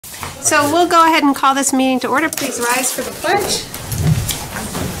So we'll go ahead and call this meeting to order. Please rise for the pledge.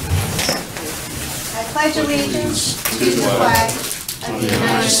 I pledge allegiance to the flag of the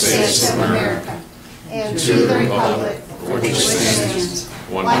United States of America and to the republic for which it stands,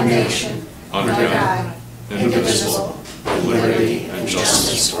 one nation, under God, indivisible, with liberty and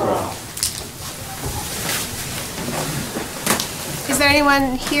justice for all. Is there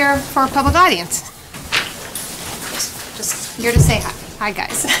anyone here for a public audience? Just here to say hi. Hi,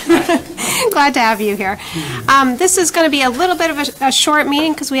 guys. Glad to have you here. This is going to be a little bit of a short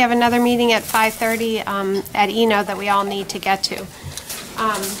meeting because we have another meeting at 5:30 at Eno that we all need to get to.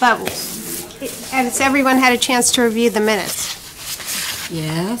 But has everyone had a chance to review the minutes?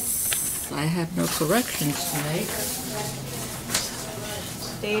 Yes, I have no corrections to make.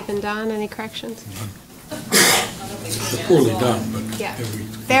 Dave and Don, any corrections? They're poorly done, but Yeah. we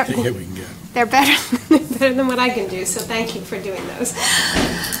take it we can get. They're better, better than what I can do, so thank you for doing those.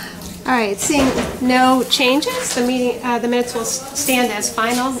 All right, seeing no changes, the minutes will stand as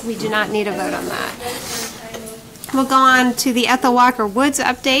final. We do not need a vote on that. We'll go on to the Ethel Walker Woods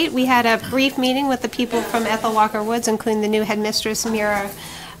update. We had a brief meeting with the people from Ethel Walker Woods, including the new headmistress, Mira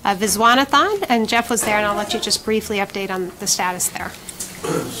Viswanathan, and Jeff was there, and I'll let you just briefly update on the status there.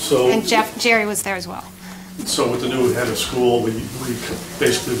 And Jerry was there as well. So with the new head of school, we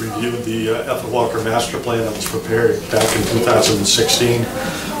basically reviewed the Ethel Walker master plan that was prepared back in 2016.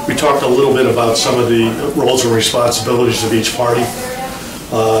 We talked a little bit about some of the roles and responsibilities of each party.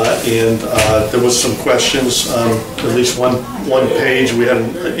 There was some questions, at least one page. We had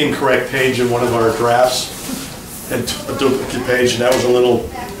an incorrect page in one of our drafts, and a duplicate page, and that was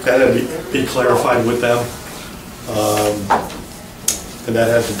that had to be clarified with them. And that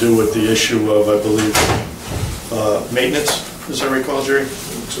had to do with the issue of, I believe, maintenance, as I recall, Jerry.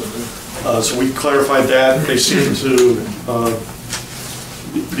 So we clarified that. They seemed to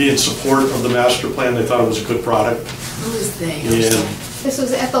be in support of the master plan. They thought it was a good product. Who is they? This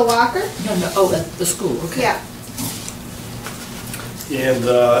was Ethel Walker? No, oh, at the school, okay. Yeah. And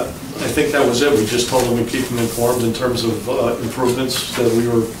I think that was it. We just told them we'd keep them informed in terms of improvements that we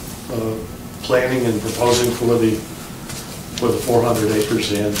were planning and proposing for the 400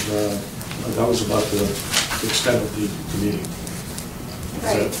 acres, and that was about the extent of the meeting.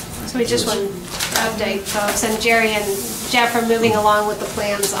 Right. So we just want to update folks, and Jerry and Jeff are moving along with the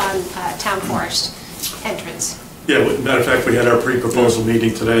plans on Town Forest entrance. Yeah, matter of fact, we had our pre-proposal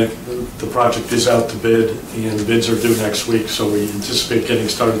meeting today. The project is out to bid, and the bids are due next week, so we anticipate getting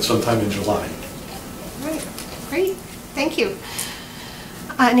started sometime in July. Right. Great. Thank you.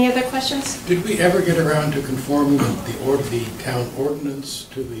 Any other questions? Did we ever get around to conforming the town ordinance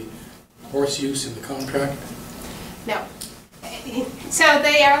to the horse use in the contract? No. So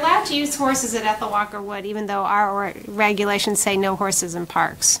they are allowed to use horses at Ethel Walker Wood, even though our regulations say no horses in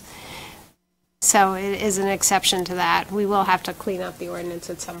parks. So it is an exception to that. We will have to clean up the ordinance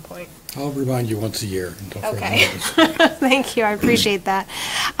at some point. I'll remind you once a year until further Okay. notice. Thank you. I appreciate that.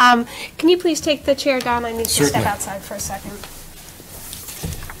 Can you please take the chair, Don? I need to Certainly. step outside for a second.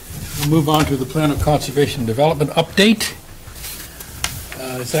 We'll move on to the Plan of Conservation and Development update.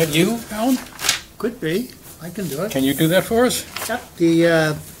 Is that you, Alan? Could be. I can do it. Can you do that for us? Yep.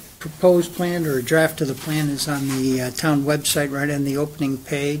 The proposed plan or draft of the plan is on the town website right on the opening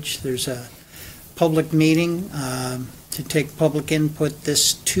page. There's a public meeting to take public input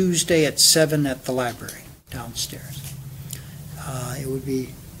this Tuesday at 7 at the library downstairs. It would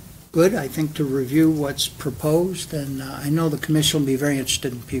be good, I think, to review what's proposed, and I know the commission will be very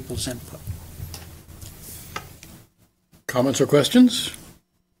interested in people's input. Comments or questions?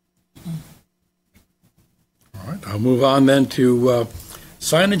 All right, I'll move on then to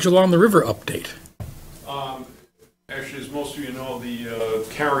signage along the river update. Actually, as most of you know, the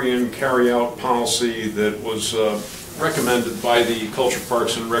carry-in, carry-out policy that was recommended by the Culture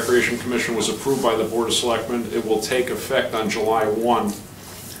Parks and Recreation Commission was approved by the Board of Selectmen. It will take effect on July 1.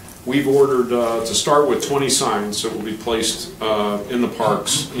 We've ordered to start with 20 signs that will be placed in the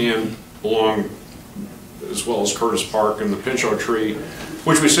parks and along, as well as Curtis Park and the Pinchot Tree,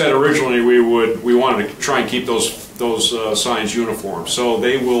 which we said originally we wanted to try and keep those signs uniform. So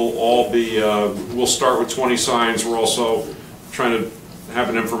they will all be, we'll start with 20 signs. We're also trying to have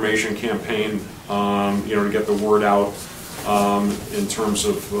an information campaign, to get the word out in terms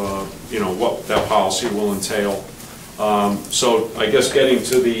of, what that policy will entail. So I guess getting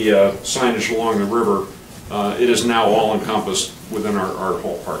to the signage along the river, it is now all encompassed within our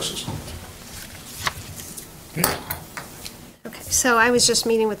whole park system. Okay, so I was just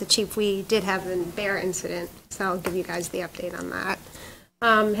meeting with the chief. We did have a bear incident, so I'll give you guys the update on that.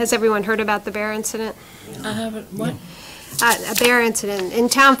 Has everyone heard about the bear incident? I haven't, what? A bear incident. In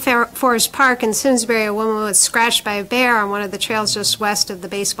Town Forest Park in Simsbury, a woman was scratched by a bear on one of the trails just west of the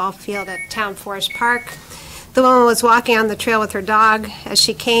baseball field at Town Forest Park. The woman was walking on the trail with her dog. As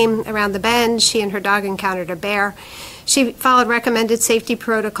she came around the bend, she and her dog encountered a bear. She followed recommended safety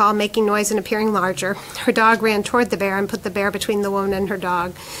protocol, making noise and appearing larger. Her dog ran toward the bear and put the bear between the woman and her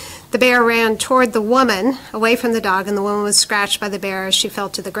dog. The bear ran toward the woman, away from the dog, and the woman was scratched by the bear as she fell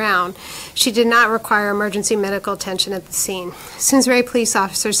to the ground. She did not require emergency medical attention at the scene. Simsbury police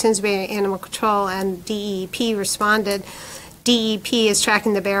officers, Simsbury Animal Control, and DEP responded. DEP is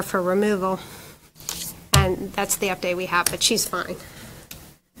tracking the bear for removal. And that's the update we have, but she's fine.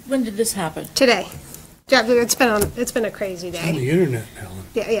 When did this happen? Today. Yeah, it's been a crazy On day. the internet, Helen.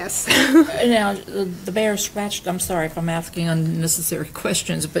 Yeah, yes. Now, the bear scratched, I'm sorry if I'm asking unnecessary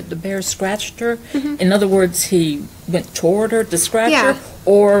questions, but the bear scratched her? In other words, he went toward her to scratch Yeah. her,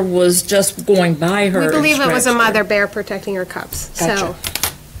 or was just going by her We and believe it was a scratched her? mother bear protecting her cubs. Gotcha. So,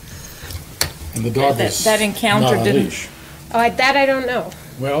 And the dog That- was that encounter not on didn't- leash. that I don't know.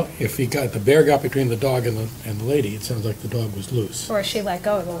 Well, if the bear got between the dog and the lady, it sounds like the dog was loose. Or she let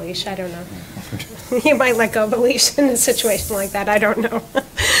go of the leash, I don't know. You might let go of a leash in a situation like that, I don't know.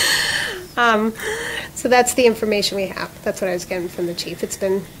 So that's the information we have. That's what I was getting from the chief. It's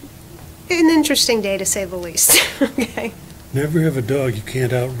been an interesting day, to say the least. Okay, Never have a dog you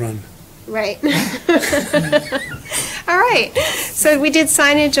can't outrun. right. All right, so we did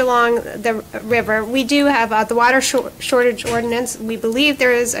signage along the river. We do have the water shortage ordinance. We believe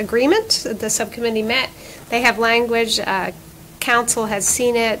there is agreement. The subcommittee met. They have language. Council has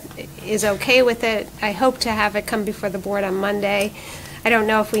seen it, is okay with it. I hope to have it come before the board on Monday. I don't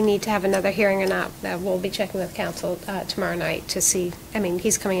know if we need to have another hearing or not. We'll be checking with council tomorrow night to see. I mean,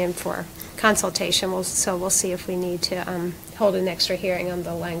 he's coming in for consultation, so we'll see if we need to hold an extra hearing on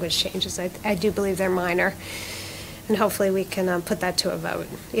the language changes. I do believe they're minor, and hopefully we can put that to a vote.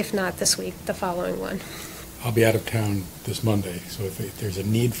 If not this week, the following one. I'll be out of town this Monday, so if there's a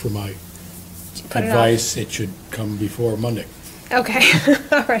need for my Put it off. advice, it should come before Monday. Okay,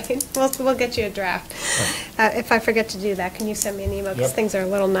 all right. We'll get you a draft. If I forget to do that, can you send me an email? Because Yep. things are a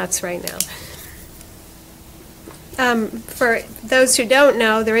little nuts right now. For those who don't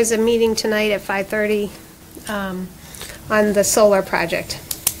know, there is a meeting tonight at 5:30 on the solar project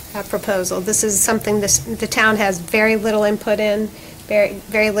proposal. This is something the town has very little input in,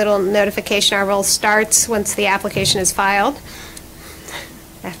 very little notification. Our role starts once the application is filed.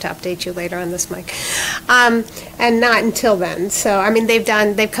 I have to update you later on this, Mike. And not until then. So, I mean, they've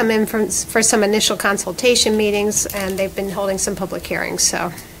come in for some initial consultation meetings, and they've been holding some public hearings,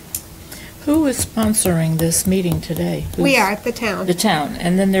 so. Who is sponsoring this meeting today? We Who's- are at the town. The town,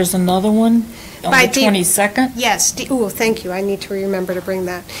 and then there's another one on By the Deep- 22nd? Yes, thank you, I need to remember to bring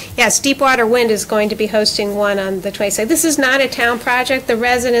that. Yes, Deepwater Wind is going to be hosting one on the 22nd. This is not a town project. The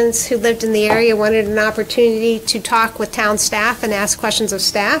residents who lived in the area wanted an opportunity to talk with town staff and ask questions of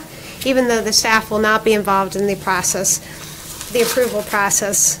staff, even though the staff will not be involved in the process, the approval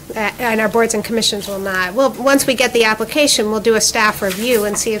process, and our boards and commissions will not. Well, once we get the application, we'll do a staff review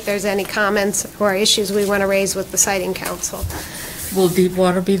and see if there's any comments or issues we want to raise with the siting council. Will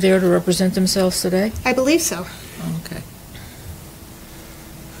Deepwater be there to represent themselves today? I believe so. Okay.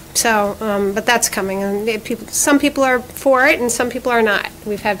 So, but that's coming, and some people are for it and some people are not.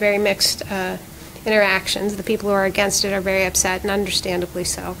 We've had very mixed interactions. The people who are against it are very upset, and understandably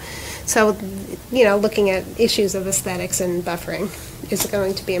so. So, looking at issues of aesthetics and buffering is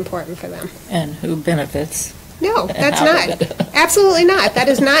going to be important for them. And who benefits? No, that's How not. is it? Absolutely not. That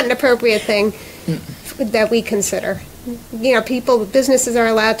is not an appropriate thing that we consider. Businesses are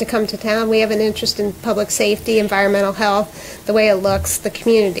allowed to come to town. We have an interest in public safety, environmental health, the way it looks, the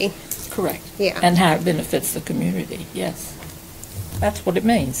community. Correct. Yeah. And how it benefits the community, yes. That's what it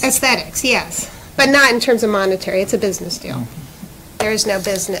means. Aesthetics, yes, but not in terms of monetary. It's a business deal. There is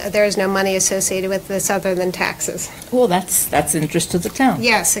no money associated with this other than taxes. Well, that's interest to the town.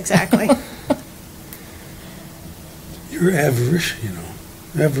 Yes, exactly. You're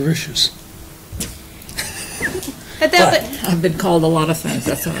avaricious. But I've been called a lot of things,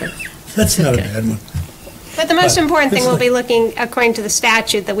 that's all right. That's not a bad one. the most important thing we'll be looking, according to the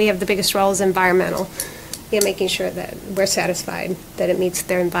statute, that we have the biggest role is environmental. Making sure that we're satisfied that it meets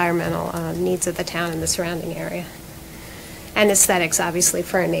their environmental needs of the town and the surrounding area. And aesthetics, obviously,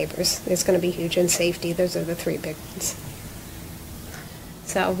 for our neighbors is going to be huge, and safety. Those are the three big ones.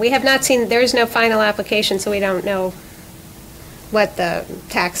 So we have not seen, there is no final application, so we don't know what the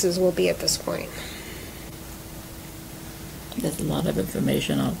taxes will be at this point. There's a lot of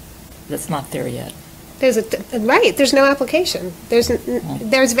information that's not there yet. There's no application. There's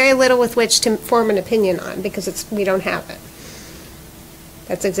very little with which to form an opinion on because we don't have it.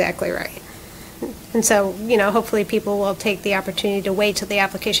 That's exactly right. And so, you know, hopefully people will take the opportunity to wait till the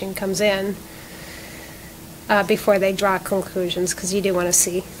application comes in before they draw conclusions, because you do want to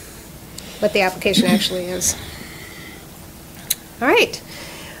see what the application actually is. All right.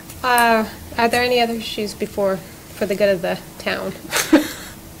 Are there any other issues for the good of the town?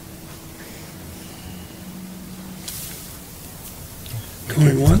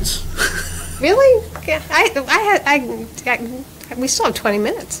 Going once? Really? Yeah, we still have 20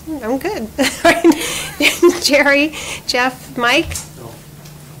 minutes. I'm good. Jerry, Jeff, Mike? No.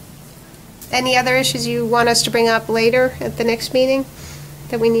 Any other issues you want us to bring up later at the next meeting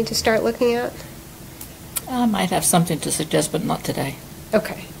that we need to start looking at? I might have something to suggest, but not today.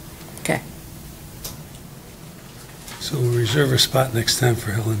 Okay. Okay. So we'll reserve a spot next time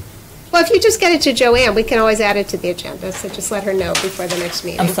for Helen. Well, if you just get it to Joanne, we can always add it to the agenda, so just let her know before the next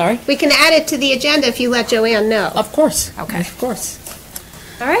meeting. I'm sorry? We can add it to the agenda if you let Joanne know. Of course. Okay. Of course.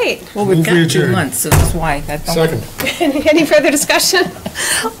 All right. Well, we've Move we got 2 adjourn. months, so that's why I don't. Second. Any further discussion?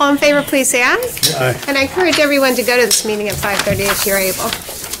 All in favor, please say aye. Aye. And I encourage everyone to go to this meeting at 5:30 if you're able.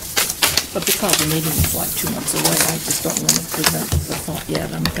 But because the meeting is like 2 months away, I just don't want to present the thought yet.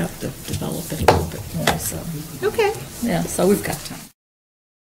 I've got to develop it a little bit more, so, Okay. yeah, so we've got time.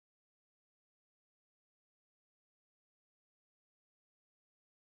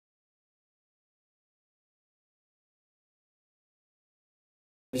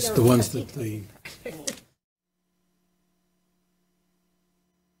 It's the ones that the